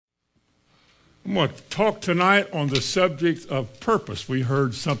I'm going to talk tonight on the subject of purpose. We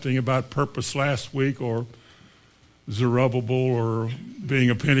heard something about purpose last week, or Zerubbabel, or being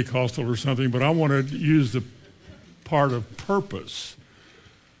a Pentecostal or something, but I want to use the part of purpose.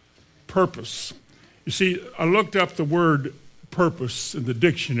 Purpose. You see, I looked up the word purpose in the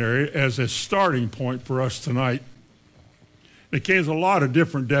dictionary as a starting point for us tonight. It carries a lot of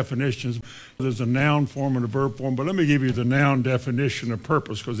different definitions. There's a noun form and a verb form, but let me give you the noun definition of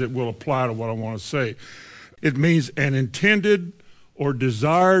purpose because it will apply to what I want to say. It means an intended or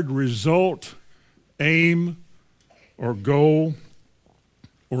desired result, aim, or goal,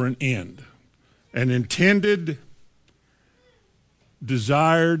 or an end. An intended,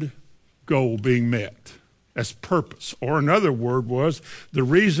 desired goal being met. That's purpose. Or another word was the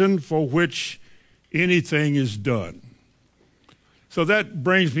reason for which anything is done. So that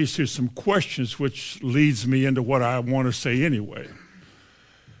brings me to some questions, which leads me into what I want to say anyway.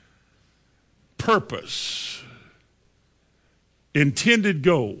 Purpose. Intended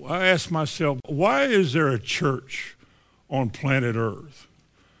goal. I ask myself, why is there a church on planet Earth?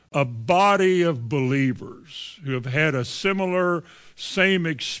 A body of believers who have had a similar, same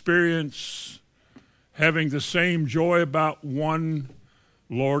experience, having the same joy about one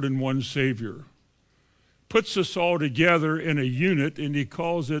Lord and one Savior. Puts us all together in a unit, and he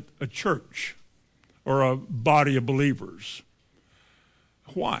calls it a church or a body of believers.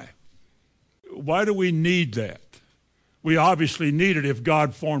 Why? Why do we need that? We obviously need it if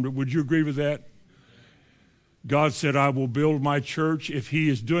God formed it. Would you agree with that? God said, I will build my church. If he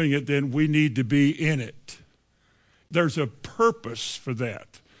is doing it, then we need to be in it. There's a purpose for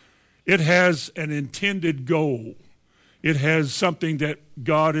that. It has an intended goal. It has something that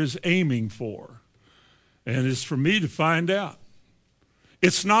God is aiming for. And it's for me to find out.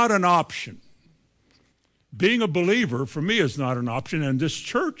 It's not an option. Being a believer, for me, is not an option, and this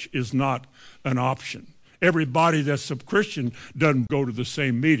church is not an option. Everybody that's a Christian doesn't go to the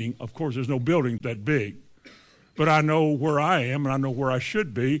same meeting. Of course, there's no building that big. But I know where I am, and I know where I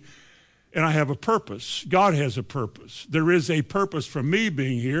should be, and I have a purpose. God has a purpose. There is a purpose for me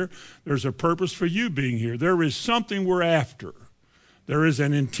being here. There's a purpose for you being here. There is something we're after. There is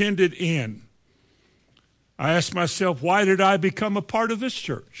an intended end. I asked myself, why did I become a part of this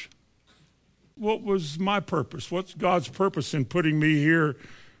church? What was my purpose? What's God's purpose in putting me here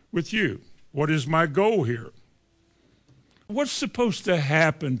with you? What is my goal here? What's supposed to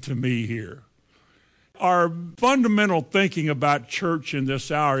happen to me here? Our fundamental thinking about church in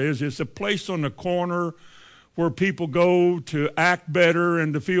this hour is it's a place on the corner where people go to act better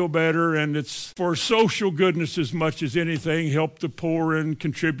and to feel better, and it's for social goodness as much as anything, help the poor and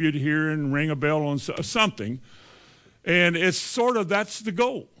contribute here and ring a bell on something. And it's sort of, that's the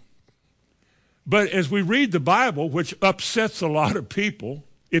goal. But as we read the Bible, which upsets a lot of people,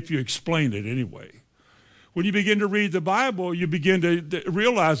 if you explain it anyway, when you begin to read the Bible, you begin to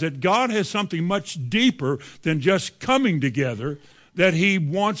realize that God has something much deeper than just coming together that he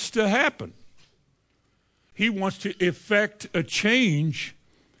wants to happen. He wants to effect a change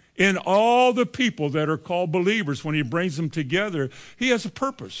in all the people that are called believers. When he brings them together, he has a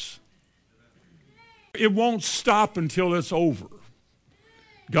purpose. It won't stop until it's over.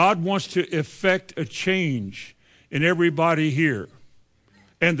 God wants to effect a change in everybody here.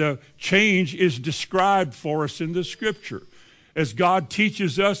 And the change is described for us in the Scripture. As God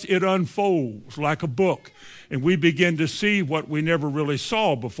teaches us, it unfolds like a book. And we begin to see what we never really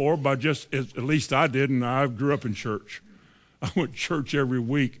saw before, by just, at least I did, and I grew up in church. I went to church every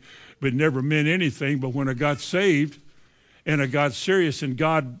week, but it never meant anything. But when I got saved and I got serious and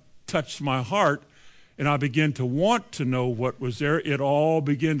God touched my heart and I began to want to know what was there, it all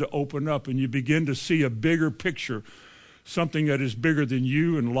began to open up, and you begin to see a bigger picture, something that is bigger than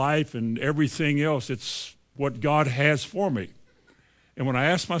you and life and everything else. It's what God has for me. And when I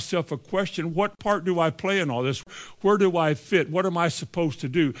ask myself a question, what part do I play in all this? Where do I fit? What am I supposed to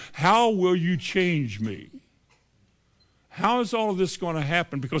do? How will you change me? How is all of this going to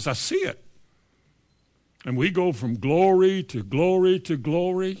happen? Because I see it. And we go from glory to glory to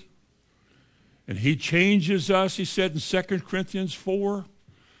glory. And he changes us, he said in 2 Corinthians 4.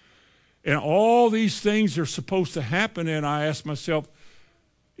 And all these things are supposed to happen. And I ask myself,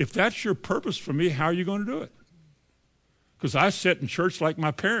 if that's your purpose for me, how are you going to do it? Because I sat in church like my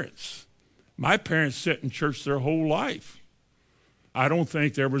parents. My parents sat in church their whole life. I don't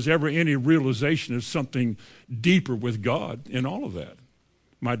think there was ever any realization of something deeper with God in all of that.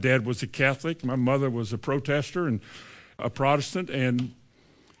 My dad was a Catholic. My mother was a protester and a Protestant. And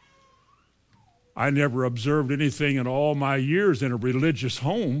I never observed anything in all my years in a religious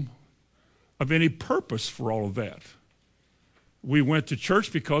home of any purpose for all of that. We went to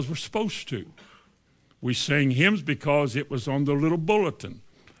church because we're supposed to. We sang hymns because it was on the little bulletin.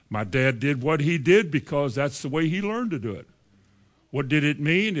 My dad did what he did because that's the way he learned to do it. What did it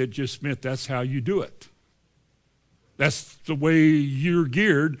mean? It just meant that's how you do it. That's the way you're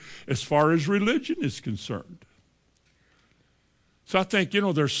geared as far as religion is concerned. So I think,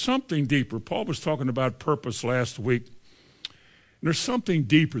 there's something deeper. Paul was talking about purpose last week. And there's something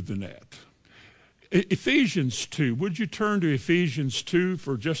deeper than that. Ephesians 2. Would you turn to Ephesians 2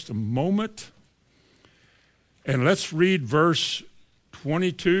 for just a moment? And let's read verse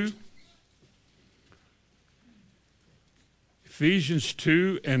 22. Ephesians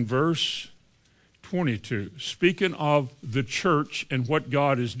 2 and verse 22. Speaking of the church and what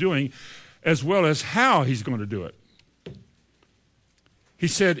God is doing, as well as how he's going to do it. He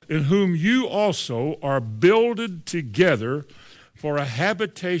said, in whom you also are builded together for a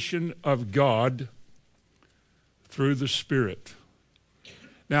habitation of God through the Spirit.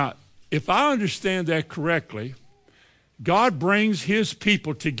 Now, if I understand that correctly, God brings his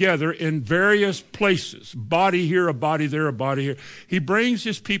people together in various places. Body here, a body there, a body here. He brings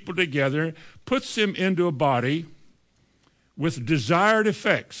his people together, puts them into a body with desired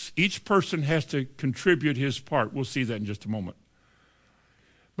effects. Each person has to contribute his part. We'll see that in just a moment.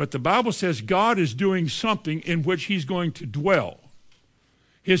 But the Bible says God is doing something in which he's going to dwell.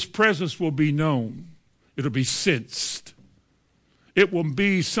 His presence will be known. It'll be sensed. It will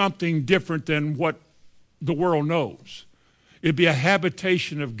be something different than what the world knows. It'd be a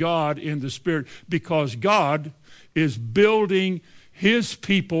habitation of God in the Spirit because God is building his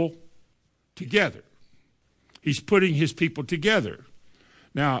people together. He's putting his people together.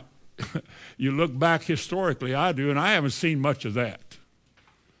 Now, you look back historically, I do, and I haven't seen much of that.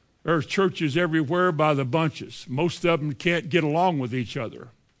 There's churches everywhere by the bunches. Most of them can't get along with each other.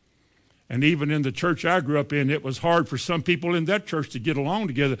 And even in the church I grew up in, it was hard for some people in that church to get along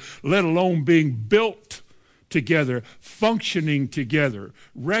together, let alone being built together, functioning together,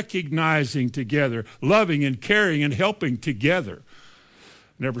 recognizing together, loving and caring and helping together.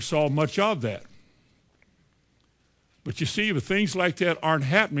 Never saw much of that. But you see, if things like that aren't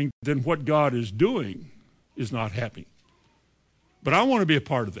happening, then what God is doing is not happening. But I want to be a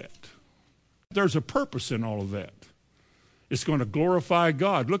part of that. There's a purpose in all of that. It's going to glorify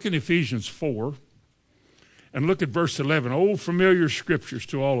God. Look in Ephesians 4 and look at verse 11. Old familiar scriptures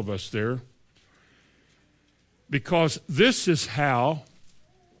to all of us there. Because this is how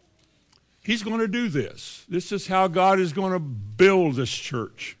he's going to do this. This is how God is going to build this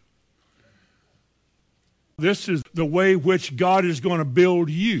church. This is the way which God is going to build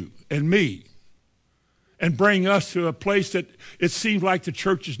you and me and bring us to a place that it seems like the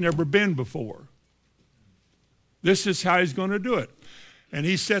church has never been before. This is how he's going to do it. And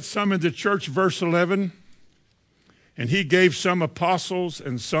he set some in the church, verse 11, and he gave some apostles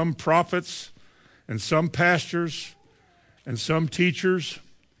and some prophets and some pastors and some teachers.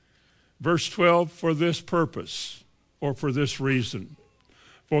 Verse 12, for this purpose or for this reason,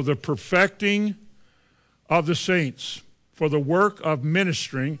 for the perfecting of the saints, for the work of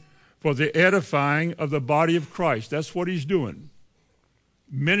ministering, for the edifying of the body of Christ. That's what he's doing.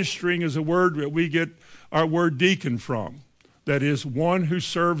 Ministering is a word that we get our word deacon from. That is, one who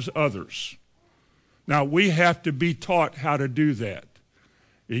serves others. Now, we have to be taught how to do that.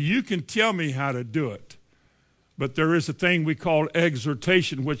 You can tell me how to do it, but there is a thing we call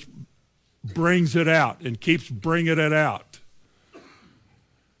exhortation, which brings it out and keeps bringing it out.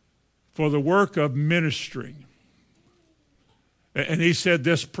 For the work of ministering. And he said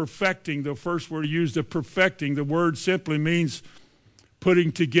this perfecting, the first word used, the perfecting, the word simply means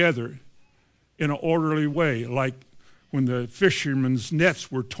putting together in an orderly way, like when the fishermen's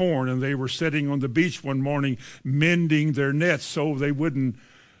nets were torn and they were sitting on the beach one morning mending their nets so they wouldn't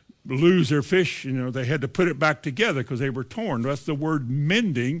lose their fish. They had to put it back together because they were torn. That's the word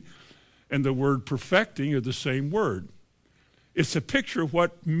mending and the word perfecting are the same word. It's a picture of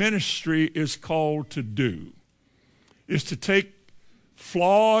what ministry is called to do, is to take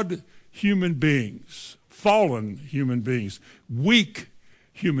flawed human beings, fallen human beings, weak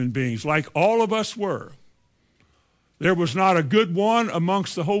human beings, like all of us were. There was not a good one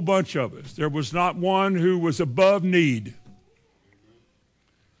amongst the whole bunch of us. There was not one who was above need.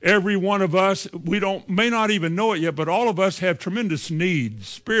 Every one of us, may not even know it yet, but all of us have tremendous needs,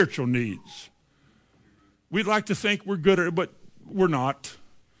 spiritual needs. We'd like to think we're good at it, but we're not.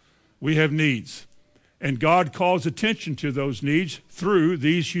 We have needs. And God calls attention to those needs through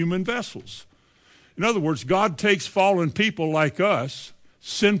these human vessels. In other words, God takes fallen people like us,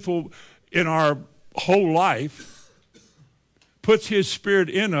 sinful in our whole life, puts his Spirit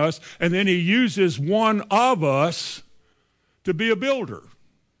in us, and then he uses one of us to be a builder.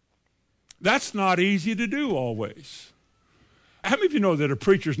 That's not easy to do always. How many of you know that a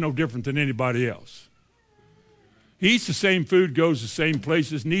preacher is no different than anybody else? He eats the same food, goes the same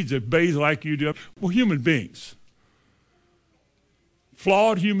places, needs to bathe like you do. Well, human beings.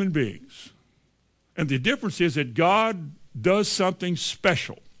 Flawed human beings. And the difference is that God does something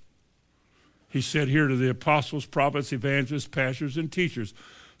special. He said here to the apostles, prophets, evangelists, pastors, and teachers,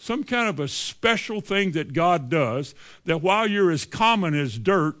 some kind of a special thing that God does, that while you're as common as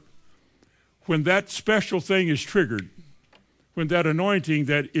dirt, when that special thing is triggered, when that anointing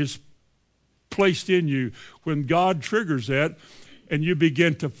that is placed in you, when God triggers that and you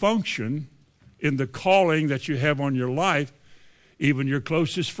begin to function in the calling that you have on your life, even your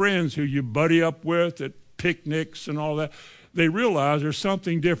closest friends who you buddy up with at picnics and all that, they realize there's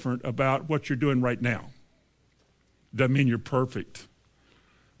something different about what you're doing right now. Doesn't mean you're perfect.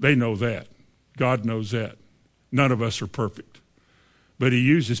 They know that. God knows that. None of us are perfect. But he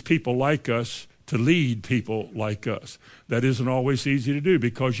uses people like us to lead people like us. That isn't always easy to do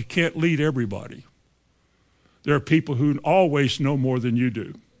because you can't lead everybody. There are people who always know more than you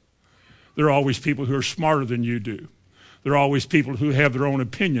do. There are always people who are smarter than you do. There are always people who have their own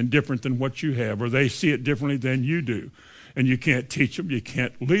opinion different than what you have, or they see it differently than you do. And you can't teach them, you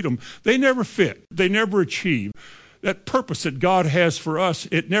can't lead them. They never fit. They never achieve. That purpose that God has for us,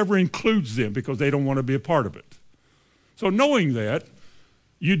 it never includes them because they don't want to be a part of it. So knowing that,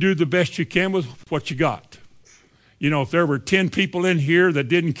 you do the best you can with what you got. You know, if there were 10 people in here that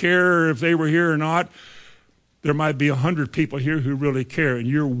didn't care if they were here or not, there might be 100 people here who really care, and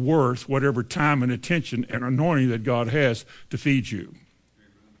you're worth whatever time and attention and anointing that God has to feed you.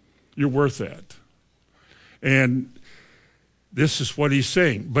 You're worth that. And this is what he's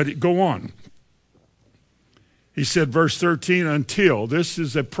saying. But go on. He said, verse 13, until. This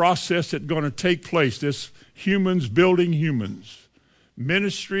is a process that's going to take place. This humans building humans.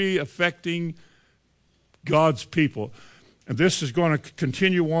 Ministry affecting God's people. And this is going to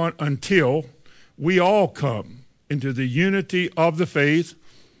continue on until we all come into the unity of the faith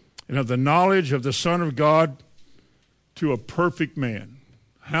and of the knowledge of the Son of God to a perfect man.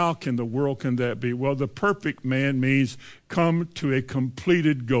 How can the world can that be? Well, the perfect man means come to a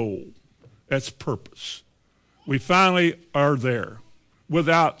completed goal. That's purpose. We finally are there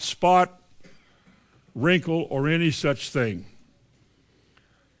without spot, wrinkle, or any such thing.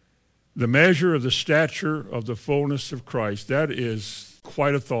 The measure of the stature of the fullness of Christ. That is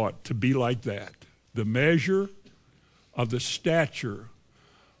quite a thought, to be like that. The measure of the stature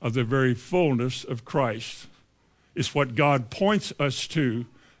of the very fullness of Christ is what God points us to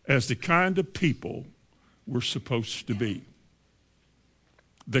as the kind of people we're supposed to be.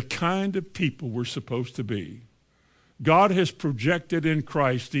 The kind of people we're supposed to be. God has projected in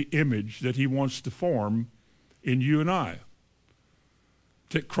Christ the image that he wants to form in you and I.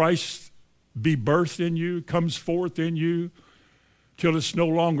 That Christ be birthed in you, comes forth in you, till it's no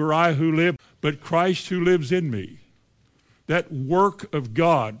longer I who live, but Christ who lives in me. That work of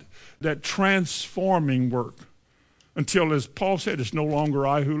God, that transforming work, until, as Paul said, it's no longer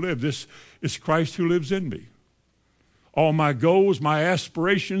I who live. This is Christ who lives in me. All my goals, my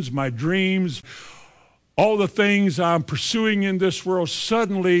aspirations, my dreams, all the things I'm pursuing in this world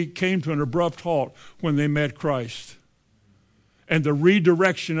suddenly came to an abrupt halt when they met Christ. And the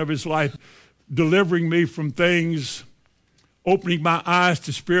redirection of his life, delivering me from things, opening my eyes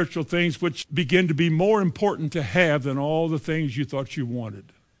to spiritual things which begin to be more important to have than all the things you thought you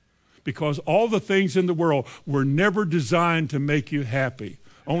wanted. Because all the things in the world were never designed to make you happy,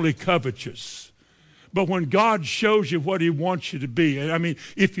 only covetous. But when God shows you what he wants you to be, and I mean,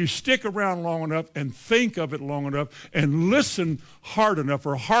 if you stick around long enough and think of it long enough and listen hard enough,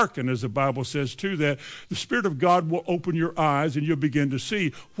 or hearken, as the Bible says, to that, the Spirit of God will open your eyes and you'll begin to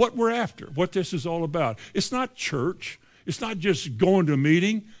see what we're after, what this is all about. It's not church. It's not just going to a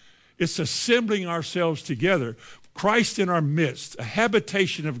meeting. It's assembling ourselves together. Christ in our midst, a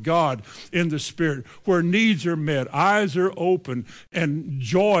habitation of God in the Spirit, where needs are met, eyes are open, and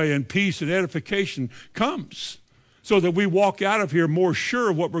joy and peace and edification comes, so that we walk out of here more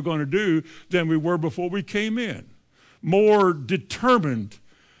sure of what we're going to do than we were before we came in, more determined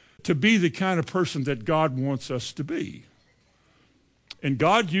to be the kind of person that God wants us to be. And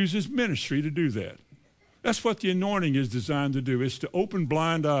God uses ministry to do that. That's what the anointing is designed to do. It's to open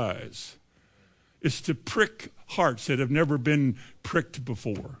blind eyes. It's to prick hearts that have never been pricked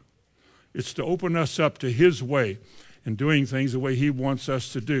before. It's to open us up to his way and doing things the way he wants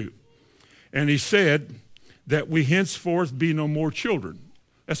us to do. And he said that we henceforth be no more children.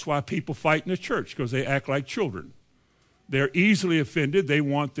 That's why people fight in the church, because they act like children. They're easily offended. They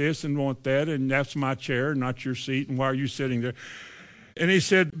want this and want that, and that's my chair, not your seat, and why are you sitting there? And he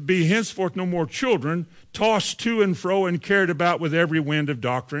said, be henceforth no more children, tossed to and fro and carried about with every wind of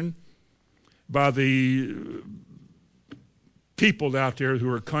doctrine by the people out there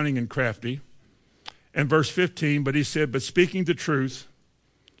who are cunning and crafty. And verse 15, but he said, but speaking the truth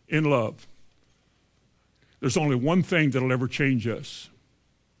in love. There's only one thing that'll ever change us.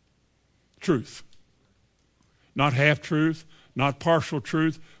 Truth. Not half-truth, not partial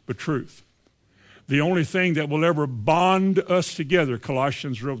truth, but truth. The only thing that will ever bond us together,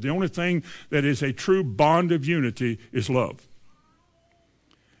 Colossians wrote, the only thing that is a true bond of unity is love.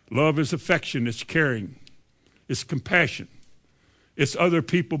 Love is affection, it's caring, it's compassion. It's other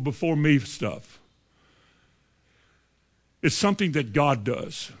people before me stuff. It's something that God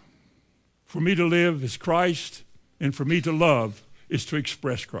does. For me to live is Christ, and for me to love is to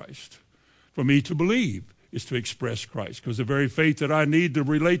express Christ. For me to believe is to express Christ, because the very faith that I need to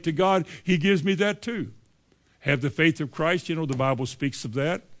relate to God, he gives me that too. Have the faith of Christ, the Bible speaks of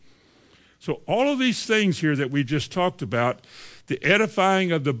that. So all of these things here that we just talked about, the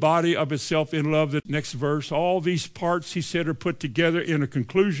edifying of the body of itself in love, the next verse, all these parts, he said, are put together in a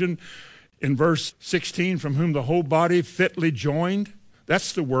conclusion in verse 16, from whom the whole body fitly joined,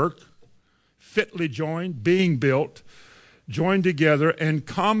 that's the work, fitly joined, being built, joined together and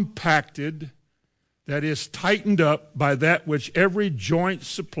compacted, that is tightened up by that which every joint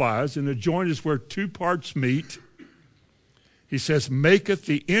supplies, and the joint is where two parts meet. He says, maketh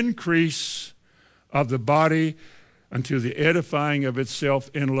the increase of the body unto the edifying of itself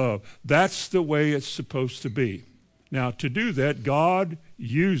in love. That's the way it's supposed to be. Now, to do that, God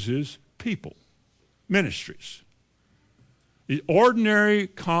uses people, ministries. The ordinary,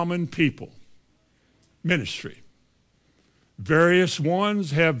 common people, ministry. Various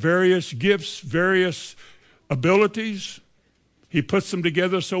ones have various gifts, various abilities. He puts them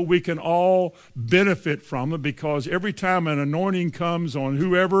together so we can all benefit from them, because every time an anointing comes on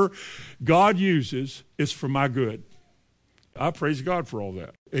whoever God uses, it's for my good. I praise God for all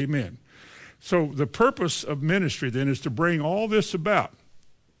that. Amen. So the purpose of ministry then is to bring all this about.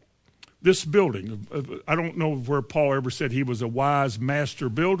 This building, I don't know where Paul ever said he was a wise master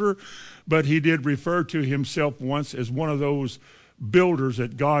builder, but he did refer to himself once as one of those builders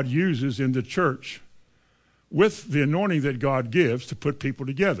that God uses in the church with the anointing that God gives to put people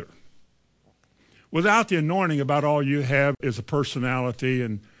together. Without the anointing, about all you have is a personality,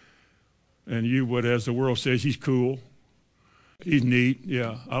 and you would, as the world says, he's cool. He's neat.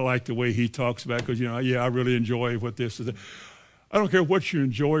 Yeah, I like the way he talks about it because, I really enjoy what this is. I don't care what you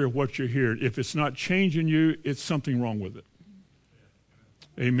enjoy or what you hear. If it's not changing you, it's something wrong with it.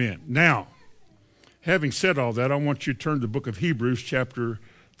 Amen. Now, having said all that, I want you to turn to the book of Hebrews chapter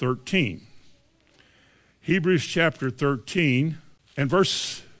 13. Hebrews chapter 13 and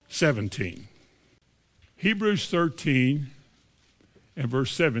verse 17. Hebrews 13 and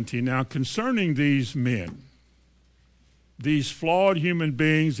verse 17. Now, concerning these men, these flawed human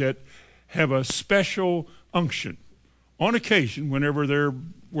beings that have a special unction, on occasion, whenever they're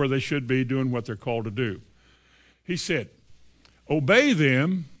where they should be doing what they're called to do. He said, obey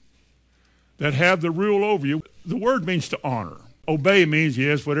them that have the rule over you. The word means to honor. Obey means,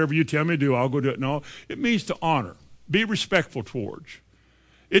 yes, whatever you tell me to do, I'll go do it. No, it means to honor. Be respectful towards.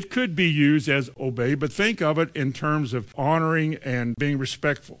 It could be used as obey, but think of it in terms of honoring and being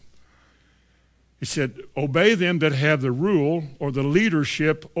respectful. He said, obey them that have the rule or the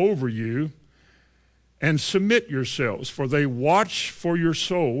leadership over you, and submit yourselves, for they watch for your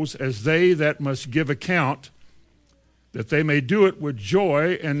souls as they that must give account, that they may do it with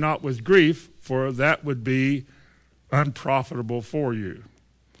joy and not with grief, for that would be unprofitable for you.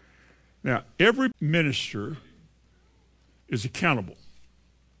 Now, every minister is accountable,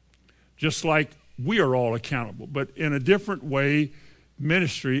 just like we are all accountable, but in a different way,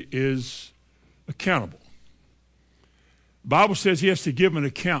 ministry is accountable. The Bible says he has to give an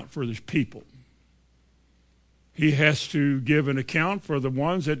account for his people. He has to give an account for the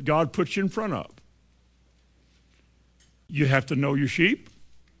ones that God puts you in front of. You have to know your sheep.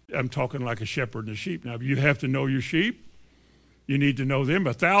 I'm talking like a shepherd and a sheep now. You have to know your sheep. You need to know them.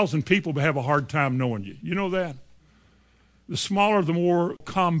 1,000 people have a hard time knowing you. You know that? The smaller, the more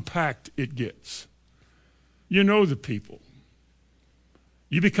compact it gets. You know the people.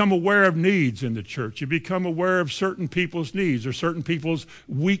 You become aware of needs in the church. You become aware of certain people's needs or certain people's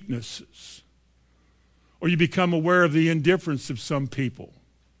weaknesses. Or you become aware of the indifference of some people.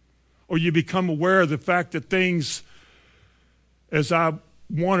 Or you become aware of the fact that things, as I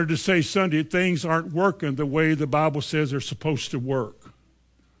wanted to say Sunday, things aren't working the way the Bible says they're supposed to work.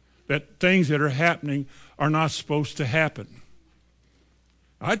 That things that are happening are not supposed to happen.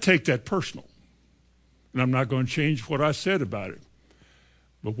 I take that personal. And I'm not going to change what I said about it.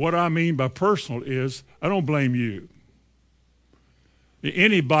 But what I mean by personal is I don't blame you.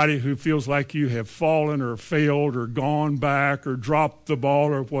 Anybody who feels like you have fallen or failed or gone back or dropped the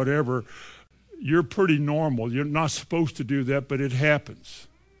ball or whatever, you're pretty normal. You're not supposed to do that, but it happens.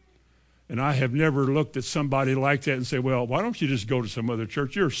 And I have never looked at somebody like that and say, well, why don't you just go to some other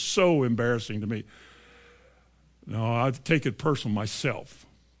church? You're so embarrassing to me. No, I take it personal myself.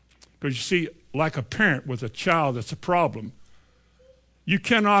 Because you see, like a parent with a child that's a problem, you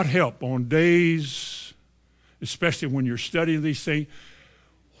cannot help on days, especially when you're studying these things,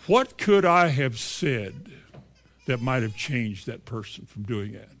 what could I have said that might have changed that person from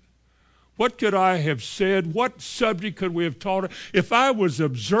doing that? What could I have said? What subject could we have taught? If I was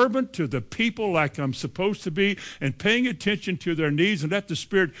observant to the people like I'm supposed to be and paying attention to their needs and let the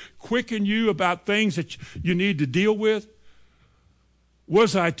Spirit quicken you about things that you need to deal with,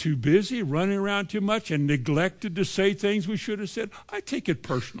 was I too busy, running around too much, and neglected to say things we should have said? I take it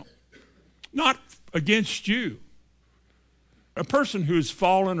personal. Not against you. A person who has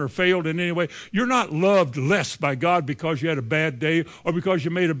fallen or failed in any way, you're not loved less by God because you had a bad day or because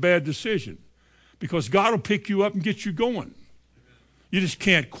you made a bad decision. Because God will pick you up and get you going. You just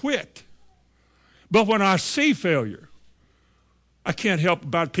can't quit. But when I see failure, I can't help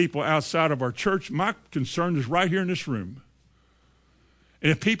about people outside of our church. My concern is right here in this room. And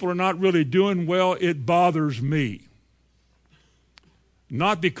if people are not really doing well, it bothers me.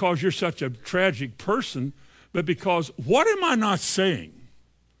 Not because you're such a tragic person, but because what am I not saying?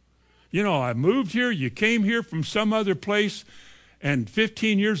 You know, I moved here, you came here from some other place, and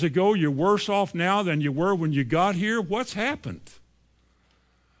 15 years ago you're worse off now than you were when you got here. What's happened?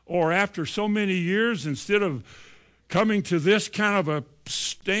 Or after so many years, instead of coming to this kind of a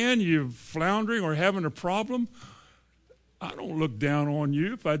stand, you're floundering or having a problem. I don't look down on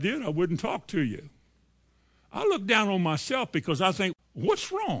you. If I did, I wouldn't talk to you. I look down on myself because I think, what's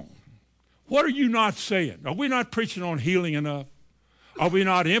wrong? What are you not saying? Are we not preaching on healing enough? Are we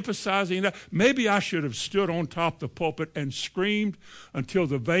not emphasizing enough? Maybe I should have stood on top of the pulpit and screamed until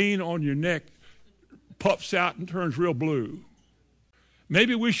the vein on your neck puffs out and turns real blue.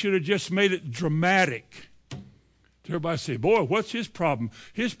 Maybe we should have just made it dramatic. Everybody say, boy, what's his problem?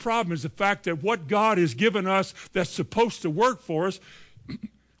 His problem is the fact that what God has given us that's supposed to work for us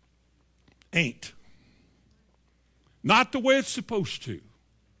ain't. Not the way it's supposed to.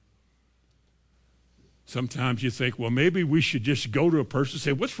 Sometimes you think, well, maybe we should just go to a person and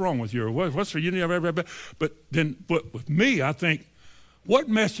say, what's wrong with you? Or what's for you? But with me, I think, what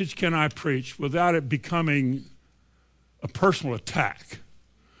message can I preach without it becoming a personal attack?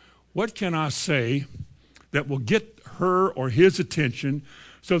 What can I say that will get her or his attention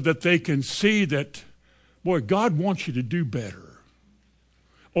so that they can see that, boy, God wants you to do better?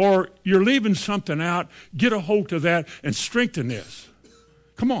 Or you're leaving something out, get a hold of that and strengthen this.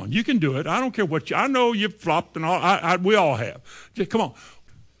 Come on, you can do it. I don't care what I know you've flopped and all. We all have. Just, come on.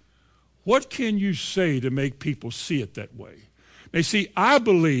 What can you say to make people see it that way? They see, I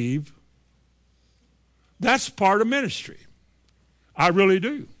believe that's part of ministry. I really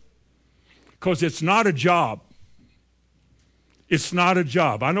do. Because it's not a job. It's not a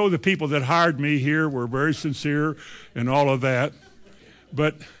job. I know the people that hired me here were very sincere and all of that.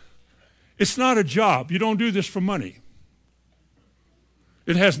 But it's not a job. You don't do this for money.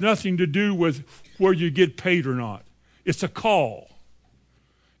 It has nothing to do with where you get paid or not. It's a call.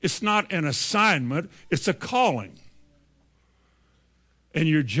 It's not an assignment. It's a calling. And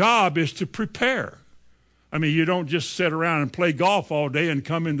your job is to prepare. I mean, you don't just sit around and play golf all day and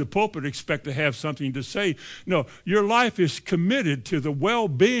come in the pulpit and expect to have something to say. No, your life is committed to the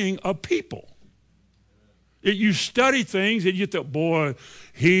well-being of people. You study things and you think, boy,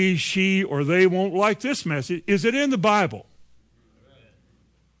 he, she, or they won't like this message. Is it in the Bible?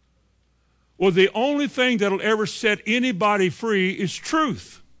 Well, the only thing that'll ever set anybody free is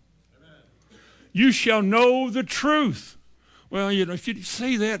truth. You shall know the truth. Well, you know, if you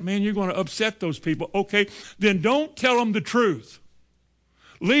say that, man, you're going to upset those people. Okay, then don't tell them the truth.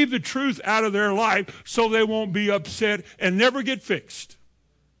 Leave the truth out of their life so they won't be upset and never get fixed.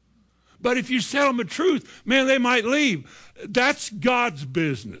 But if you tell them the truth, man, they might leave. That's God's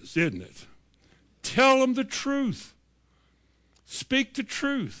business, isn't it? Tell them the truth. Speak the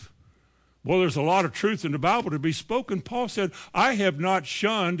truth. Well, there's a lot of truth in the Bible to be spoken. Paul said, I have not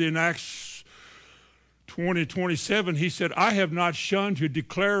shunned in Acts 20:27. He said, I have not shunned to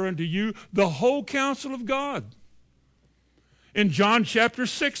declare unto you the whole counsel of God. In John chapter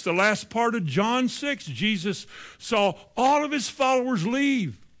 6, the last part of John 6, Jesus saw all of his followers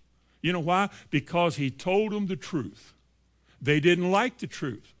leave. You know why? Because he told them the truth. They didn't like the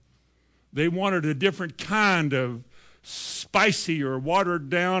truth. They wanted a different kind of spicy or watered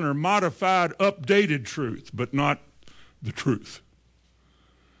down or modified, updated truth, but not the truth.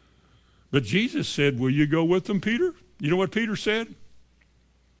 But Jesus said, will you go with them, Peter? You know what Peter said?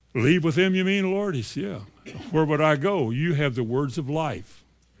 Leave with them, you mean, Lord? He said, yeah. Where would I go? You have the words of life.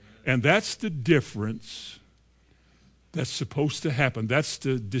 And that's the difference that's supposed to happen. That's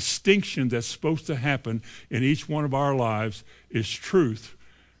the distinction that's supposed to happen in each one of our lives, is truth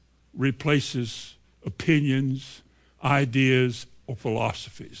replaces opinions, ideas, or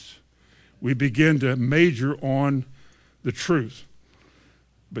philosophies. We begin to major on the truth.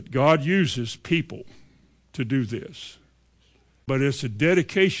 But God uses people to do this. But it's a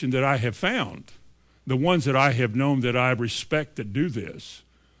dedication that I have found, the ones that I have known that I respect that do this.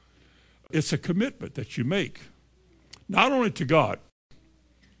 It's a commitment that you make, not only to God,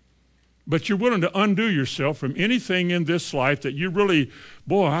 but you're willing to undo yourself from anything in this life that you really,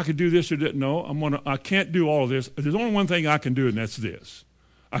 boy, I could do this or that. No, I can't do all of this. There's only one thing I can do, and that's this.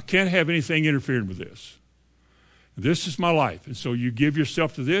 I can't have anything interfering with this. This is my life. And so you give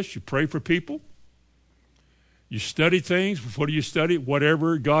yourself to this. You pray for people. You study things. What do you study?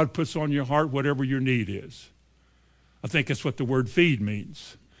 Whatever God puts on your heart, whatever your need is. I think that's what the word feed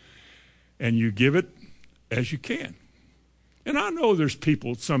means. And you give it as you can. And I know there's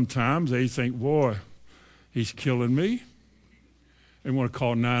people sometimes, they think, boy, he's killing me. They want to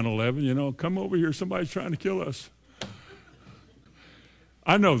call 911, come over here, somebody's trying to kill us.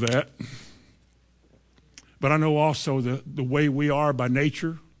 I know that. But I know also the way we are by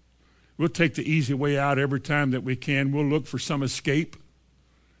nature. We'll take the easy way out every time that we can. We'll look for some escape.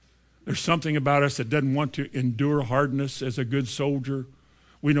 There's something about us that doesn't want to endure hardness as a good soldier.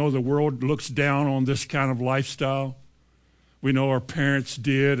 We know the world looks down on this kind of lifestyle. We know our parents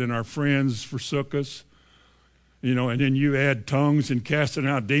did and our friends forsook us. And then you add tongues and casting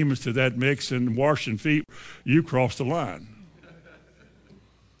out demons to that mix and washing feet, you cross the line.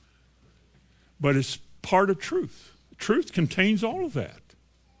 But it's part of truth. Truth contains all of that.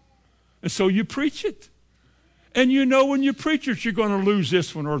 And so you preach it. And when you preach it, you're going to lose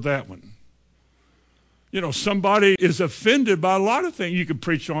this one or that one. Somebody is offended by a lot of things. You can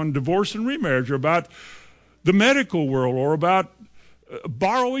preach on divorce and remarriage or about the medical world or about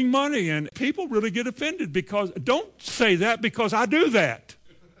borrowing money. And people really get offended because, don't say that because I do that.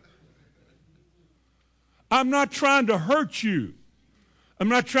 I'm not trying to hurt you. I'm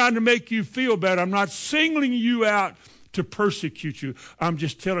not trying to make you feel bad. I'm not singling you out to persecute you. I'm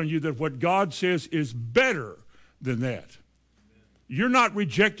just telling you that what God says is better than that. You're not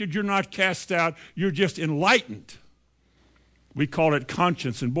rejected. You're not cast out. You're just enlightened. We call it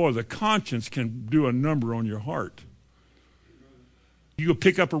conscience. And boy, the conscience can do a number on your heart. You go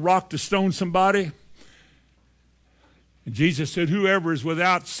pick up a rock to stone somebody. And Jesus said, whoever is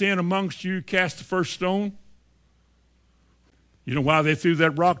without sin amongst you, cast the first stone. You know why they threw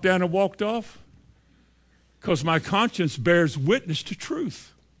that rock down and walked off? Because my conscience bears witness to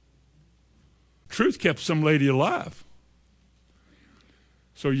truth. Truth kept some lady alive.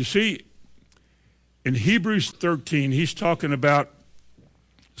 So you see, in Hebrews 13, he's talking about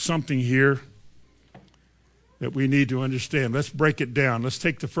something here that we need to understand. Let's break it down. Let's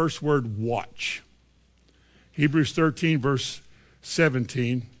take the first word, watch. Hebrews 13, verse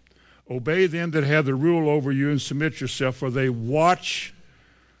 17. Obey them that have the rule over you and submit yourself, for they watch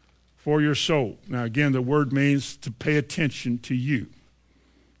for your soul. Now again, the word means to pay attention to you,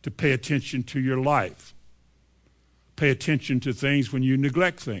 to pay attention to your life, pay attention to things when you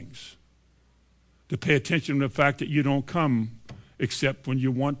neglect things, to pay attention to the fact that you don't come except when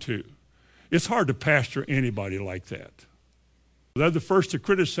you want to. It's hard to pastor anybody like that. They're the first to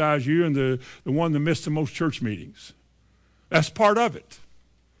criticize you and the one that missed the most church meetings. That's part of it.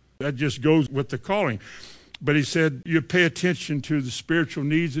 That just goes with the calling. But he said you pay attention to the spiritual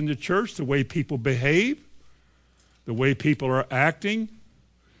needs in the church, the way people behave, the way people are acting.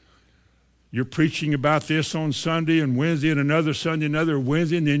 You're preaching about this on Sunday and Wednesday and another Sunday, another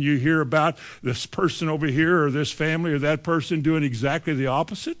Wednesday, and then you hear about this person over here or this family or that person doing exactly the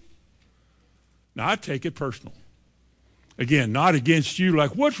opposite. Now, I take it personal. Again, not against you,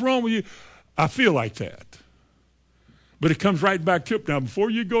 like, what's wrong with you? I feel like that. But it comes right back to it. Now,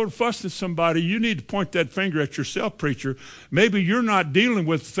 before you go to fuss at somebody, you need to point that finger at yourself, preacher. Maybe you're not dealing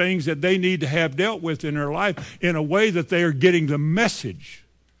with things that they need to have dealt with in their life in a way that they are getting the message.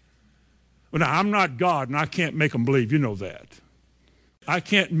 Well, now, I'm not God, and I can't make them believe. You know that. I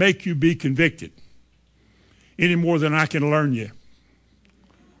can't make you be convicted any more than I can learn you.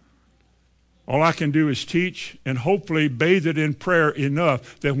 All I can do is teach and hopefully bathe it in prayer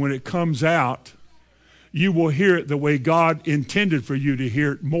enough that when it comes out, you will hear it the way God intended for you to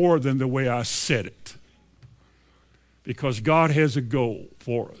hear it more than the way I said it. because God has a goal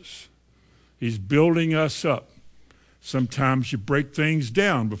for us. He's building us up. Sometimes you break things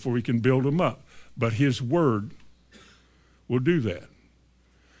down before we can build them up, but His Word will do that.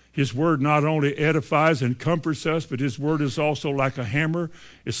 His Word not only edifies and comforts us, but His Word is also like a hammer.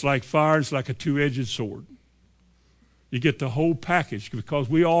 It's like fire. It's like a two-edged sword. You get the whole package because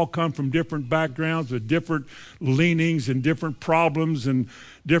we all come from different backgrounds with different leanings and different problems and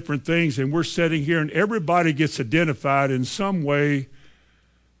different things. And we're sitting here and everybody gets identified in some way.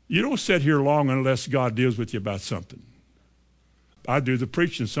 You don't sit here long unless God deals with you about something. I do the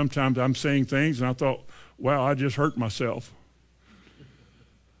preaching. Sometimes I'm saying things and I thought, wow, I just hurt myself.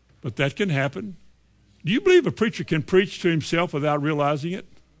 But that can happen. Do you believe a preacher can preach to himself without realizing it?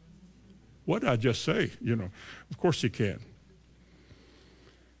 What did I just say? Of course he can.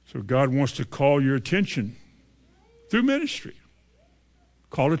 So God wants to call your attention through ministry.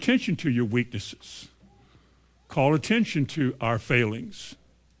 Call attention to your weaknesses. Call attention to our failings.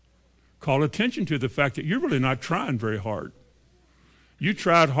 Call attention to the fact that you're really not trying very hard. You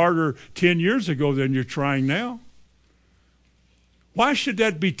tried harder 10 years ago than you're trying now. Why should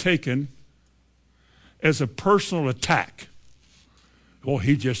that be taken as a personal attack?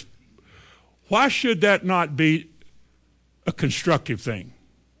 Why should that not be a constructive thing?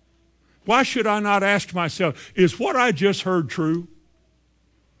 Why should I not ask myself, is what I just heard true?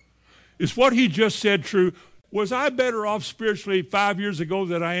 Is what he just said true? Was I better off spiritually 5 years ago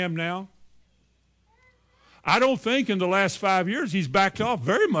than I am now? I don't think in the last 5 years he's backed off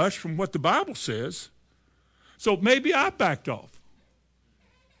very much from what the Bible says. So maybe I backed off.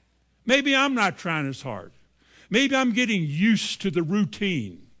 Maybe I'm not trying as hard. Maybe I'm getting used to the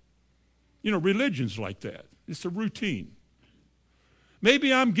routine. Religion's like that. It's a routine.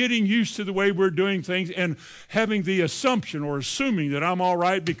 Maybe I'm getting used to the way we're doing things and having the assumption or assuming that I'm all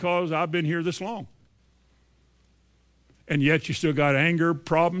right because I've been here this long. And yet you still got anger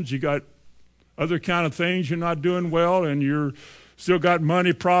problems. You got other kind of things you're not doing well, and you're still got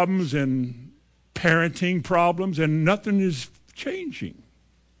money problems and parenting problems, and nothing is changing.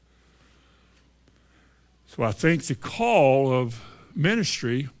 So I think the call of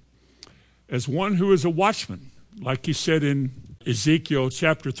ministry as one who is a watchman, like he said in Ezekiel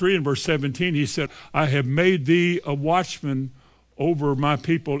chapter 3 and verse 17, he said, I have made thee a watchman over my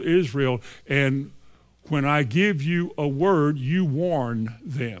people Israel, and when I give you a word, you warn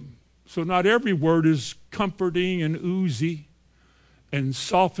them. So not every word is comforting and oozy and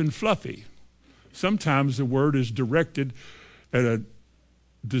soft and fluffy. Sometimes the word is directed at a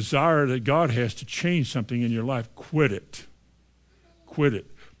desire that God has to change something in your life. Quit it. Quit it.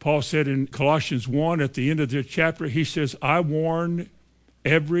 Paul said in Colossians 1 at the end of the chapter, he says, I warn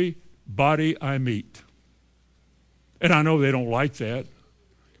everybody I meet. And I know they don't like that,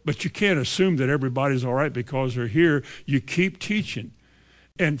 but you can't assume that everybody's all right because they're here. You keep teaching.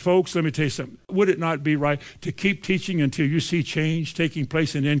 And folks, let me tell you something. Would it not be right to keep teaching until you see change taking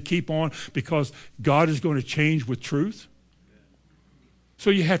place and then keep on because God is going to change with truth?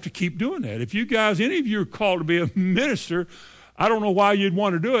 So you have to keep doing that. If you guys, any of you are called to be a minister, I don't know why you'd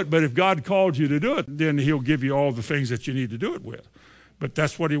want to do it, but if God called you to do it, then he'll give you all the things that you need to do it with. But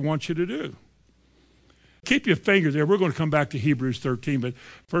that's what he wants you to do. Keep your fingers there. We're going to come back to Hebrews 13, but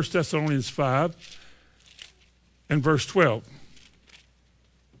 1 Thessalonians 5 and verse 12.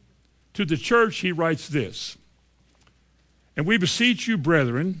 To the church he writes this, and we beseech you,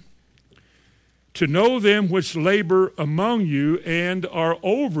 brethren, to know them which labor among you and are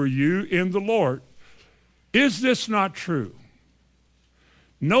over you in the Lord. Is this not true?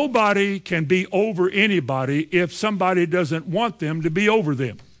 Nobody can be over anybody if somebody doesn't want them to be over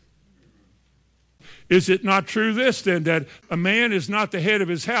them. Is it not true this then, that a man is not the head of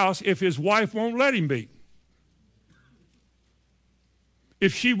his house if his wife won't let him be?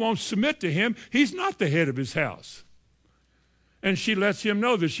 If she won't submit to him, he's not the head of his house. And she lets him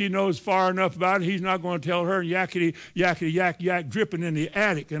know that she knows far enough about it. He's not going to tell her yakety, yakety, yak, yak, dripping in the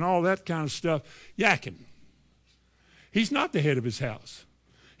attic and all that kind of stuff, yakking. He's not the head of his house.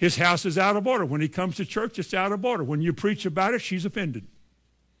 His house is out of order. When he comes to church, it's out of order. When you preach about it, she's offended.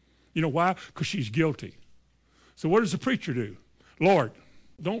 You know why? Because she's guilty. So what does the preacher do? Lord,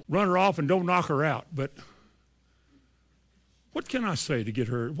 don't run her off and don't knock her out, but what can I say to get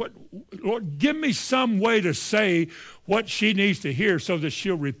her? Lord, give me some way to say what she needs to hear so that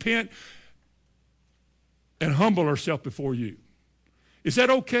she'll repent and humble herself before you. Is that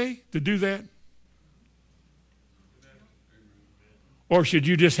okay to do that? Or should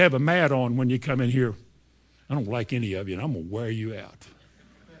you just have a mat on when you come in here? I don't like any of you, and I'm going to wear you out.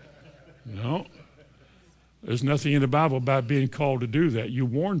 No. There's nothing in the Bible about being called to do that. You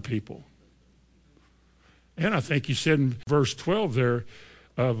warn people. And I think he said in verse 12 there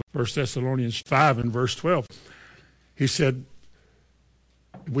of 1 Thessalonians 5 and verse 12, he said,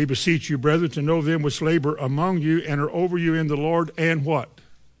 we beseech you, brethren, to know them which labor among you and are over you in the Lord, and what?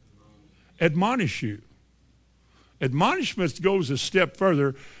 Admonish you. Admonishment goes a step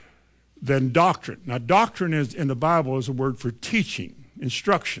further than doctrine. Now, doctrine is in the Bible is a word for teaching,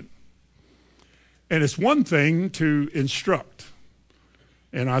 instruction. And it's one thing to instruct.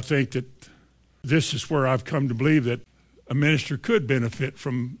 And I think that this is where I've come to believe that a minister could benefit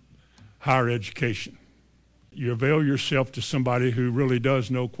from higher education. You avail yourself to somebody who really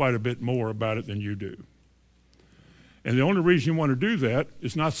does know quite a bit more about it than you do. And the only reason you want to do that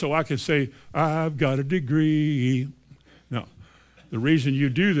is not so I can say, I've got a degree. No. The reason you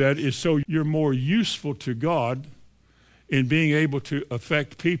do that is so you're more useful to God in being able to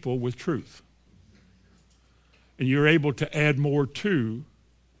affect people with truth. And you're able to add more to,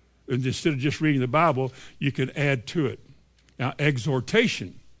 and instead of just reading the Bible, you can add to it. Now,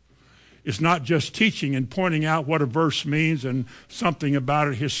 exhortation is not just teaching and pointing out what a verse means and something about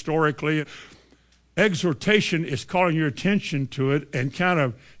it historically. Exhortation is calling your attention to it and kind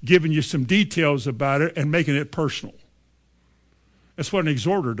of giving you some details about it and making it personal. That's what an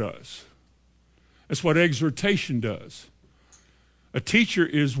exhorter does. That's what exhortation does. A teacher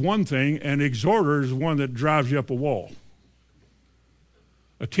is one thing, and an exhorter is one that drives you up a wall.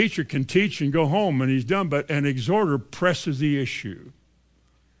 A teacher can teach and go home and he's done, but an exhorter presses the issue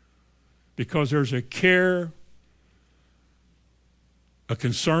because there's a care, a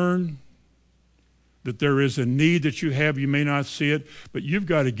concern, that there is a need that you have. You may not see it, but you've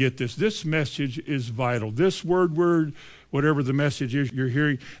got to get this. This message is vital. This word, whatever the message is you're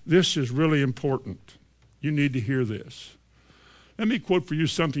hearing, this is really important. You need to hear this. Let me quote for you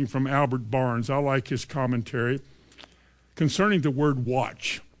something from Albert Barnes. I like his commentary concerning the word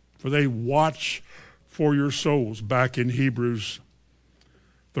watch. For they watch for your souls, back in Hebrews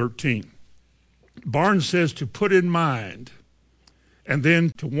 13. Barnes says to put in mind, and then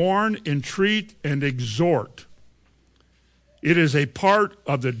to warn, entreat, and exhort. It is a part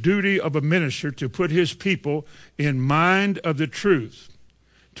of the duty of a minister to put his people in mind of the truth,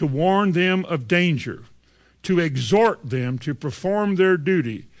 to warn them of danger, to exhort them to perform their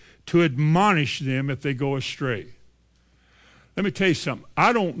duty, to admonish them if they go astray. Let me tell you something.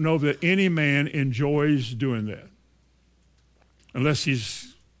 I don't know that any man enjoys doing that, unless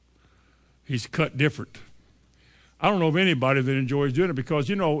he's cut different. I don't know of anybody that enjoys doing it because,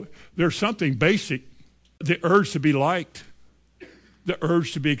 there's something basic, the urge to be liked, the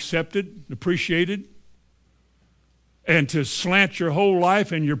urge to be accepted, appreciated, and to slant your whole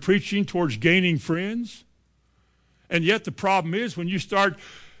life and your preaching towards gaining friends. And yet the problem is when you start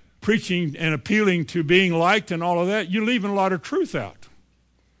preaching and appealing to being liked and all of that, you're leaving a lot of truth out.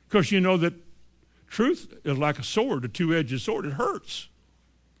 Because you know that truth is like a sword, a two-edged sword. It hurts.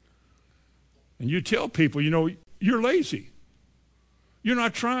 And you tell people, you're lazy. You're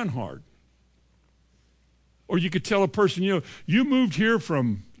not trying hard. Or you could tell a person, you moved here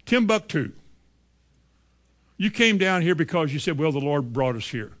from Timbuktu. You came down here because you said, well, the Lord brought us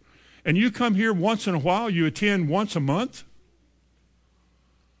here. And you come here once in a while, you attend once a month.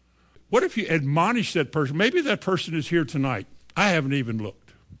 What if you admonish that person? Maybe that person is here tonight. I haven't even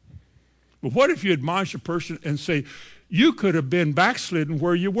looked. But what if you admonish a person and say, you could have been backslidden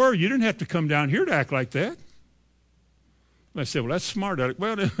where you were. You didn't have to come down here to act like that. I said, well, that's smart aleck.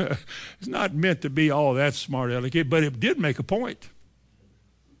 Well, it's not meant to be all that smart aleck, but it did make a point.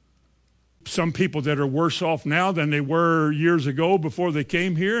 Some people that are worse off now than they were years ago before they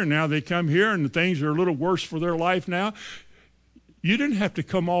came here, and now they come here and things are a little worse for their life now. You didn't have to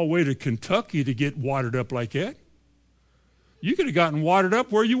come all the way to Kentucky to get watered up like that. You could have gotten watered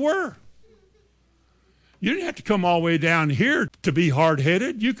up where you were. You didn't have to come all the way down here to be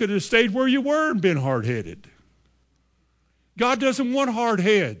hard-headed. You could have stayed where you were and been hard-headed. God doesn't want hard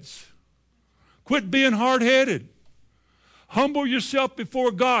heads. Quit being hard-headed. Humble yourself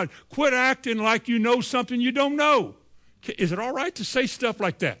before God. Quit acting like you know something you don't know. Is it all right to say stuff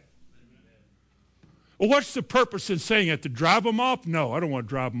like that? Well, what's the purpose in saying it? To drive them off? No, I don't want to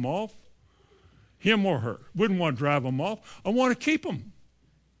drive them off. Him or her. Wouldn't want to drive them off. I want to keep them.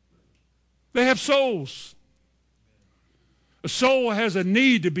 They have souls. A soul has a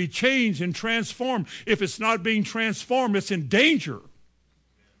need to be changed and transformed. If it's not being transformed, it's in danger.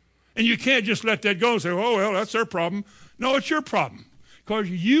 And you can't just let that go and say, oh, well, that's their problem. No, it's your problem. Because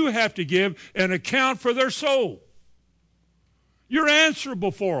you have to give an account for their soul. You're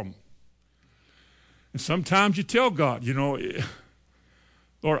answerable for them. And sometimes you tell God,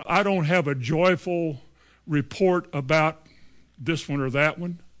 Lord, I don't have a joyful report about this one or that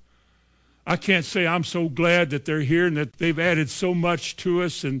one. I can't say I'm so glad that they're here and that they've added so much to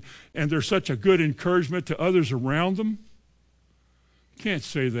us and they're such a good encouragement to others around them. Can't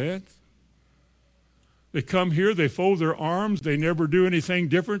say that. They come here, they fold their arms, they never do anything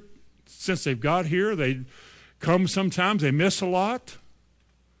different since they've got here. They come sometimes, they miss a lot.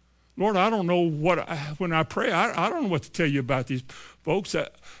 Lord, I don't know when I pray, I don't know what to tell you about these folks.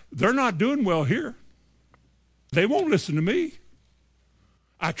 They're not doing well here. They won't listen to me.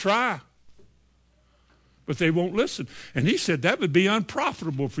 I try, but they won't listen. And he said that would be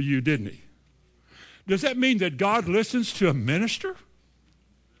unprofitable for you, didn't he? Does that mean that God listens to a minister?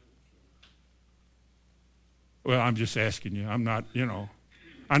 Well, I'm just asking you. I'm not,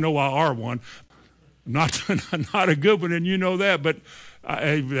 I know I are one. Not a good one, and you know that, but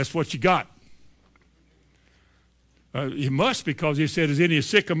that's what you got. He must, because he said, is any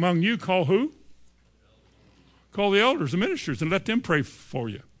sick among you? Call who? Call the elders, the ministers, and let them pray for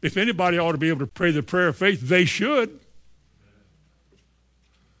you. If anybody ought to be able to pray the prayer of faith, they should.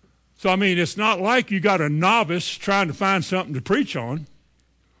 So, it's not like you got a novice trying to find something to preach on.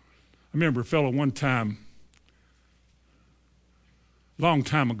 I remember a fellow one time, long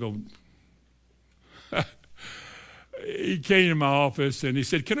time ago, he came to my office and he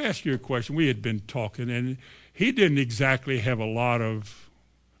said, can I ask you a question? We had been talking, and he didn't exactly have a lot of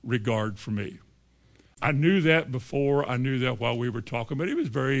regard for me. I knew that before. I knew that while we were talking, but he was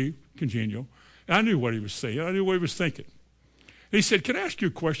very congenial. And I knew what he was saying. I knew what he was thinking. He said, can I ask you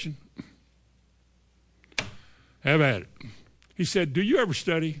a question? Have at it. He said, do you ever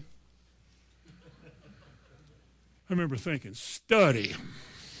study? I remember thinking, study.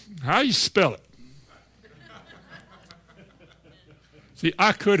 How you spell it? See,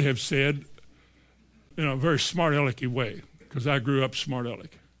 I could have said, in a very smart-alecky way, because I grew up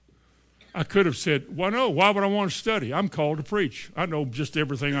smart-aleck. I could have said, well, no, why would I want to study? I'm called to preach. I know just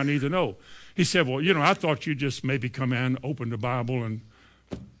everything I need to know. He said, well, I thought you just maybe come in, open the Bible, and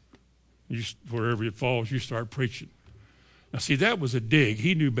wherever it falls, you start preaching. Now, see, that was a dig.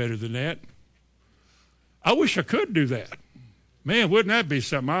 He knew better than that. I wish I could do that. Man, wouldn't that be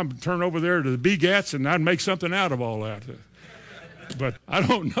something? I'd turn over there to the BGATs and I'd make something out of all that. But I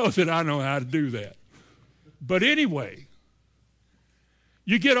don't know that I know how to do that. But anyway,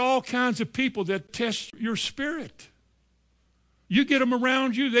 you get all kinds of people that test your spirit. You get them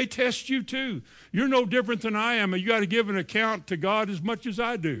around you, they test you too. You're no different than I am, and you got to give an account to God as much as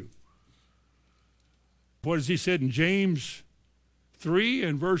I do. What does he said in James 3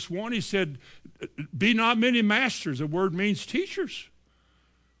 and verse 1? He said, be not many masters. The word means teachers.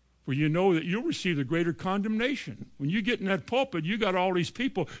 For you know that you'll receive the greater condemnation. When you get in that pulpit, you got all these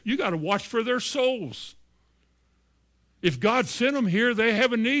people, you got to watch for their souls. If God sent them here, they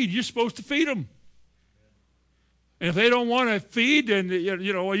have a need. You're supposed to feed them. And if they don't want to feed, then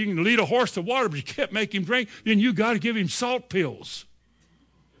you can lead a horse to water, but you can't make him drink, then you got to give him salt pills.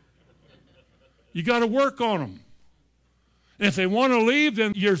 You got to work on them. And if they want to leave,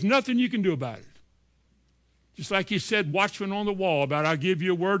 then there's nothing you can do about it. Just like he said, watchmen on the wall, about I'll give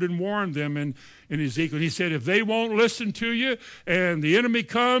you a word and warn them in Ezekiel. He said, if they won't listen to you and the enemy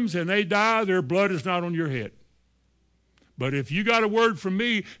comes and they die, their blood is not on your head. But if you got a word from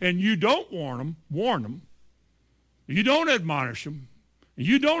me and you don't warn them, you don't admonish them, and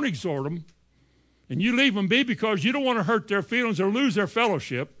you don't exhort them, and you leave them be because you don't want to hurt their feelings or lose their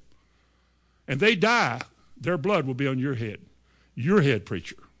fellowship, and they die, their blood will be on your head. Your head,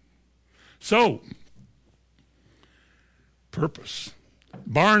 preacher. So, purpose.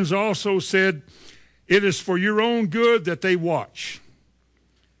 Barnes also said, it is for your own good that they watch.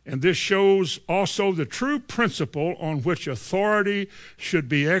 And this shows also the true principle on which authority should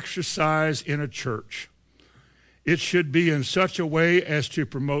be exercised in a church. It should be in such a way as to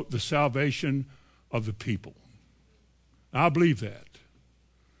promote the salvation of the people. I believe that.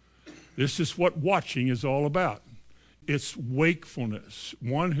 This is what watching is all about. It's wakefulness,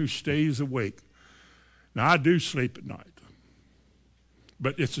 one who stays awake. Now, I do sleep at night,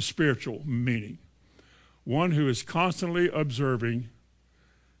 but it's a spiritual meaning. One who is constantly observing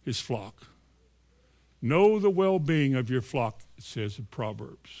his flock. Know the well-being of your flock, it says in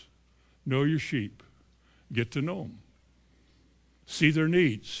Proverbs. Know your sheep. Get to know them. See their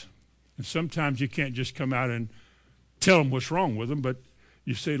needs. And sometimes you can't just come out and tell them what's wrong with them, but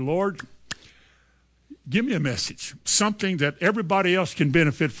you say, Lord, give me a message, something that everybody else can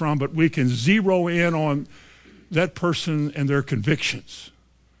benefit from, but we can zero in on that person and their convictions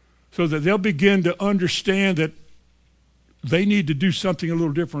so that they'll begin to understand that they need to do something a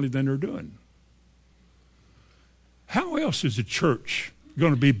little differently than they're doing. How else is a church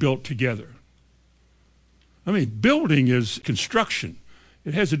going to be built together? Building is construction.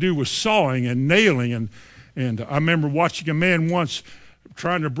 It has to do with sawing and nailing. And I remember watching a man once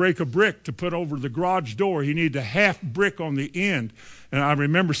trying to break a brick to put over the garage door. He needed a half brick on the end. And I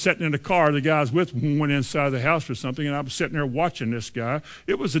remember sitting in the car, the guys with me went inside the house or something, and I was sitting there watching this guy.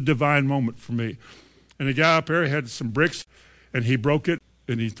 It was a divine moment for me. And the guy up there had some bricks, and he broke it,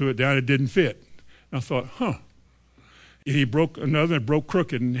 and he threw it down. It didn't fit. And I thought, And he broke another, and broke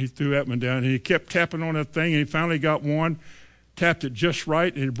crooked, and he threw that one down. And he kept tapping on that thing, and he finally got one, tapped it just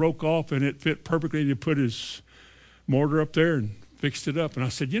right, and it broke off, and it fit perfectly. And he put his mortar up there and fixed it up. And I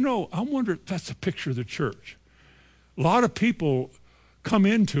said, I wonder if that's a picture of the church. A lot of people come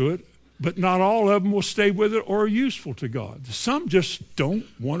into it, but not all of them will stay with it or are useful to God. Some just don't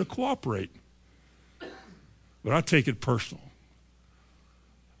want to cooperate. But I take it personal.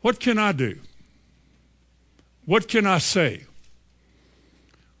 What can I do? What can I say?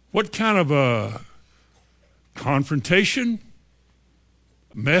 What kind of a confrontation,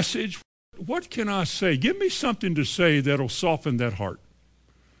 message? What can I say? Give me something to say that'll soften that heart.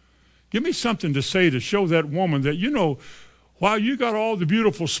 Give me something to say to show that woman that, while you got all the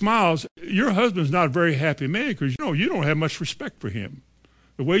beautiful smiles, your husband's not a very happy man because, you don't have much respect for him.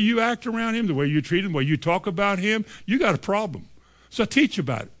 The way you act around him, the way you treat him, the way you talk about him, you got a problem. So teach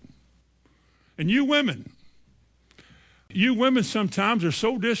about it. And you women sometimes are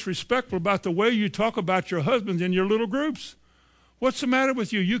so disrespectful about the way you talk about your husband in your little groups. What's the matter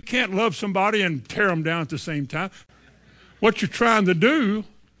with you? You can't love somebody and tear them down at the same time. What you're trying to do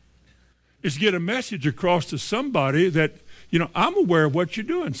is get a message across to somebody that, I'm aware of what you're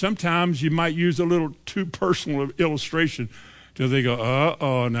doing. Sometimes you might use a little too personal illustration till they go,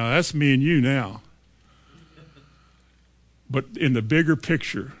 now that's me and you now. But in the bigger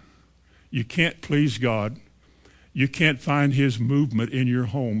picture, you can't please God. You can't find his movement in your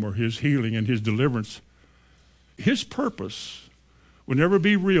home or his healing and his deliverance. His purpose will never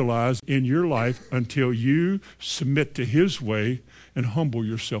be realized in your life until you submit to his way and humble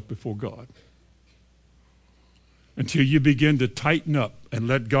yourself before God. Until you begin to tighten up and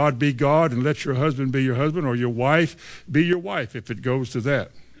let God be God and let your husband be your husband or your wife be your wife if it goes to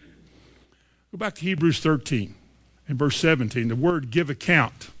that. Go back to Hebrews 13 and verse 17. The word give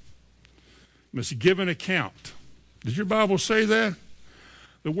account. You must give an account. Does your Bible say that?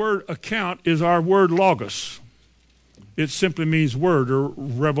 The word account is our word logos. It simply means word or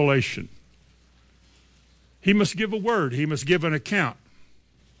revelation. He must give a word. He must give an account.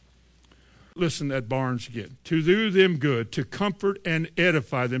 Listen at Barnes again. To do them good, to comfort and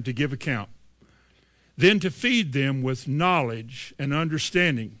edify them, to give account. Then to feed them with knowledge and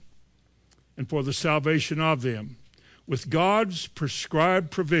understanding, and for the salvation of them, with God's prescribed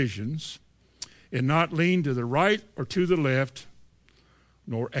provisions, and not lean to the right or to the left,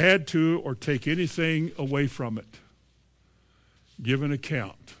 nor add to or take anything away from it. Give an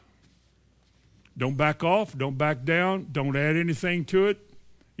account. Don't back off. Don't back down. Don't add anything to it.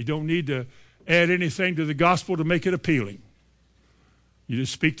 You don't need to add anything to the gospel to make it appealing. You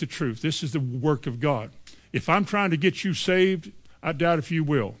just speak the truth. This is the work of God. If I'm trying to get you saved, I doubt if you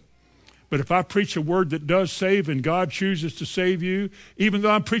will. But if I preach a word that does save and God chooses to save you, even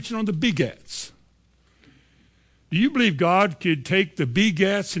though I'm preaching on the begats, do you believe God could take the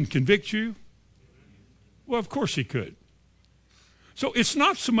begats and convict you? Well, of course he could. So it's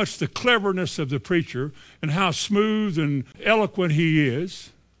not so much the cleverness of the preacher and how smooth and eloquent he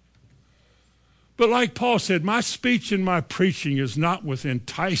is. But like Paul said, my speech and my preaching is not with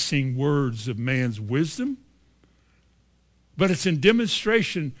enticing words of man's wisdom, but it's in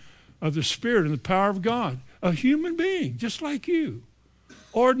demonstration of the Spirit and the power of God. A human being, just like you.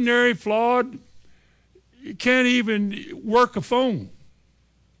 Ordinary, flawed, can't even work a phone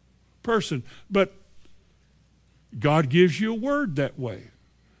person. But God gives you a word that way.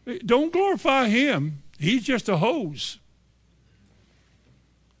 Don't glorify him. He's just a hose.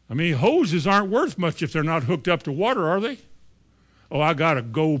 I mean, hoses aren't worth much if they're not hooked up to water, are they? Oh, I got a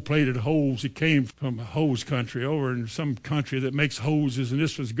gold-plated hose. It came from a hose country over in some country that makes hoses, and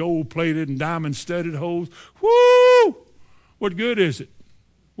this was gold-plated and diamond-studded hose. Woo! What good is it?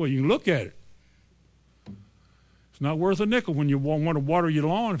 Well, you can look at it. It's not worth a nickel when you want to water your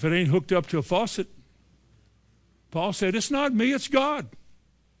lawn if it ain't hooked up to a faucet. Paul said, it's not me, it's God.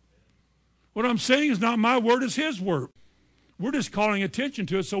 What I'm saying is not my word, it's his word. We're just calling attention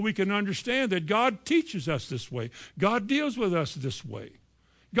to it so we can understand that God teaches us this way. God deals with us this way.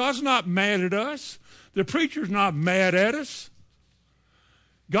 God's not mad at us. The preacher's not mad at us.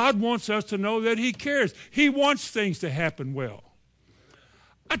 God wants us to know that he cares. He wants things to happen well.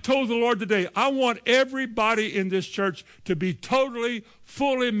 I told the Lord today, I want everybody in this church to be totally,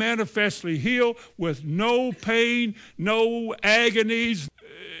 fully, manifestly healed with no pain, no agonies,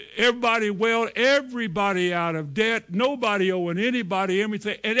 everybody well, everybody out of debt, nobody owing anybody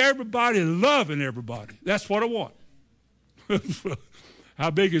anything, and everybody loving everybody. That's what I want.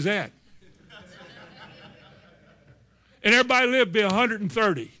 How big is that? And everybody live to be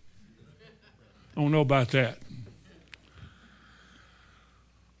 130. I don't know about that.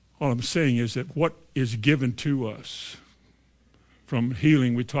 All I'm saying is that what is given to us, from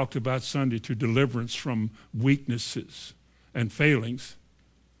healing we talked about Sunday, to deliverance from weaknesses and failings,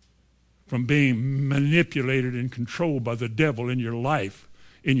 from being manipulated and controlled by the devil in your life,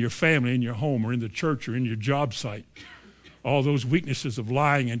 in your family, in your home, or in the church, or in your job site. All those weaknesses of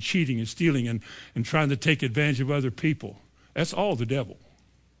lying and cheating and stealing and trying to take advantage of other people. That's all the devil.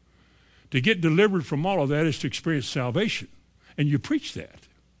 To get delivered from all of that is to experience salvation. And you preach that.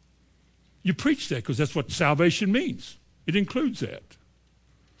 You preach that because that's what salvation means. It includes that.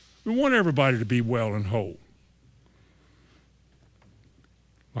 We want everybody to be well and whole.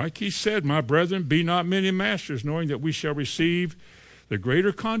 Like he said, my brethren, be not many masters, knowing that we shall receive the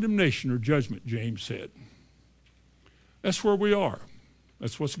greater condemnation or judgment, James said. That's where we are.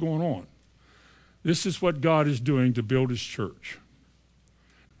 That's what's going on. This is what God is doing to build his church.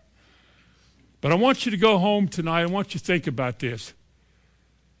 But I want you to go home tonight. I want you to think about this.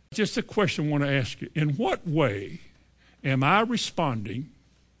 Just a question I want to ask you. In what way am I responding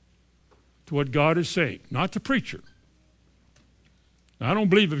to what God is saying? Not the preacher. Now, I don't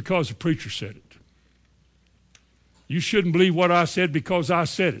believe it because the preacher said it. You shouldn't believe what I said because I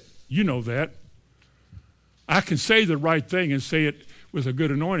said it. You know that. I can say the right thing and say it with a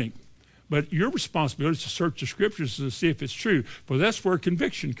good anointing. But your responsibility is to search the scriptures to see if it's true. For that's where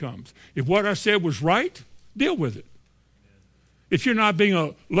conviction comes. If what I said was right, deal with it. If you're not being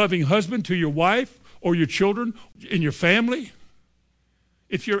a loving husband to your wife or your children in your family,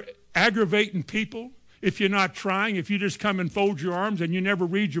 if you're aggravating people, if you're not trying, if you just come and fold your arms and you never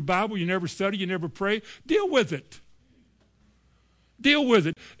read your Bible, you never study, you never pray, deal with it. Deal with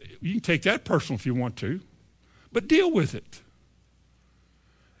it. You can take that personal if you want to, but deal with it.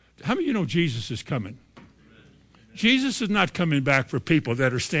 How many of you know Jesus is coming? Jesus is not coming back for people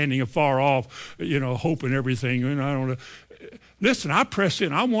that are standing afar off, hoping everything. I don't know. Listen, I press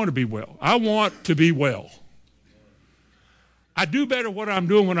in. I want to be well. I want to be well. I do better what I'm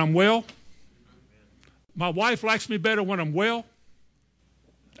doing when I'm well. My wife likes me better when I'm well.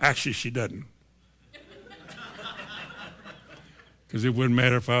 Actually, she doesn't. Because it wouldn't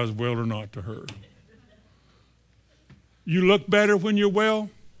matter if I was well or not to her. You look better when you're well.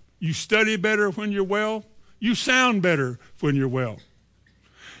 You study better when you're well. You sound better when you're well.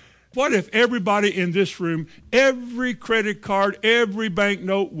 What if everybody in this room, every credit card, every bank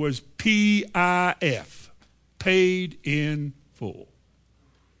note was PIF, paid in full?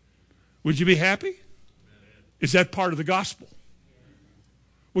 Would you be happy? Is that part of the gospel?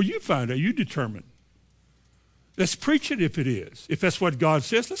 Well, you find out. You determine. Let's preach it if it is. If that's what God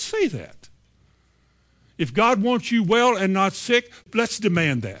says, let's say that. If God wants you well and not sick, let's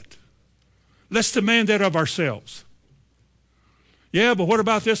demand that. Let's demand that of ourselves. Yeah, but what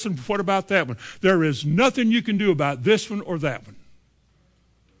about this and what about that one? There is nothing you can do about this one or that one.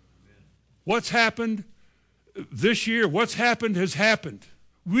 What's happened this year, what's happened has happened.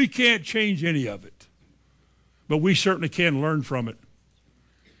 We can't change any of it. But we certainly can learn from it.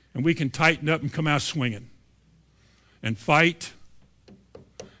 And we can tighten up and come out swinging. And fight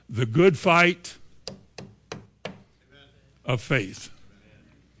the good fight of faith.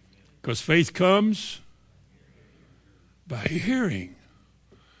 Because faith comes by hearing,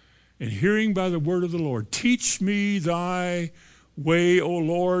 and hearing by the word of the Lord. Teach me thy way, O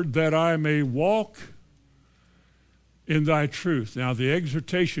Lord, that I may walk in thy truth. Now the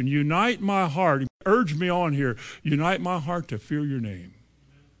exhortation, unite my heart, urge me on here, unite my heart to fear your name.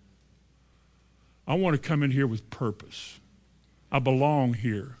 I want to come in here with purpose. I belong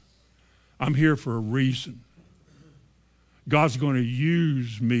here. I'm here for a reason. God's going to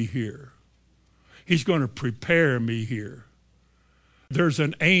use me here. He's going to prepare me here. There's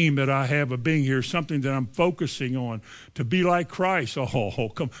an aim that I have of being here, something that I'm focusing on, to be like Christ. Oh,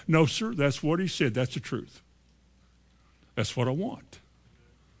 come. No, sir, that's what he said. That's the truth. That's what I want.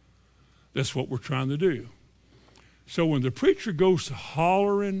 That's what we're trying to do. So when the preacher goes to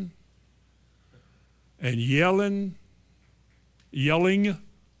hollering and yelling,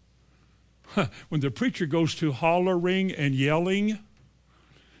 when the preacher goes to hollering and yelling,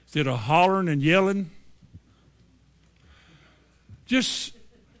 instead of hollering and yelling, just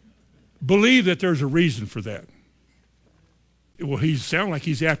believe that there's a reason for that. well, he sounds like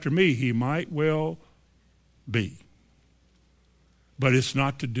he's after me. He might well be. But it's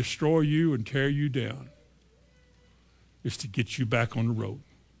not to destroy you and tear you down. It's to get you back on the road.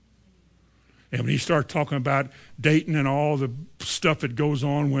 And when he starts talking about dating and all the stuff that goes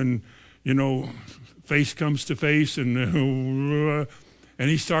on when, face comes to face and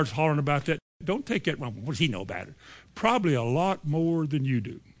he starts hollering about that, don't take that wrong. What does he know about it? Probably a lot more than you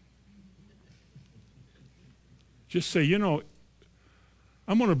do. Just say, I'm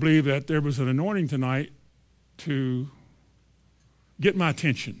going to believe that there was an anointing tonight to get my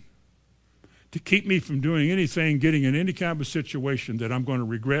attention, to keep me from doing anything, getting in any kind of a situation that I'm going to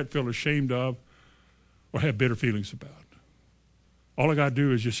regret, feel ashamed of, or have bitter feelings about. All I got to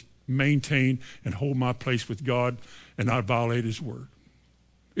do is just maintain and hold my place with God and not violate his word.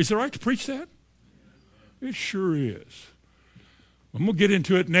 Is it right to preach that? It sure is. I'm going to get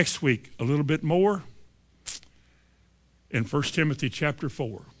into it next week a little bit more in 1 Timothy chapter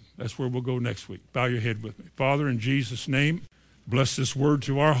 4. That's where we'll go next week. Bow your head with me. Father, in Jesus' name, bless this word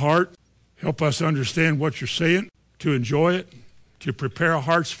to our heart. Help us understand what you're saying, to enjoy it, to prepare our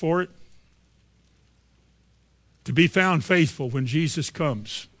hearts for it, to be found faithful when Jesus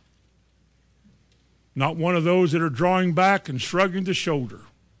comes. Not one of those that are drawing back and shrugging the shoulder,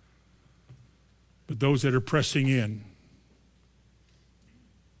 but those that are pressing in.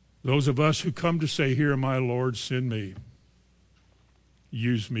 Those of us who come to say, here, my Lord, send me.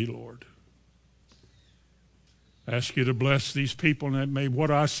 Use me, Lord. I ask you to bless these people, and may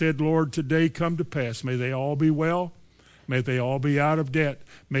what I said, Lord, today come to pass. May they all be well. May they all be out of debt.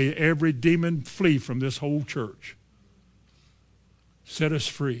 May every demon flee from this whole church. Set us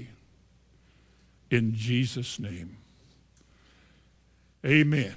free. In Jesus' name. Amen.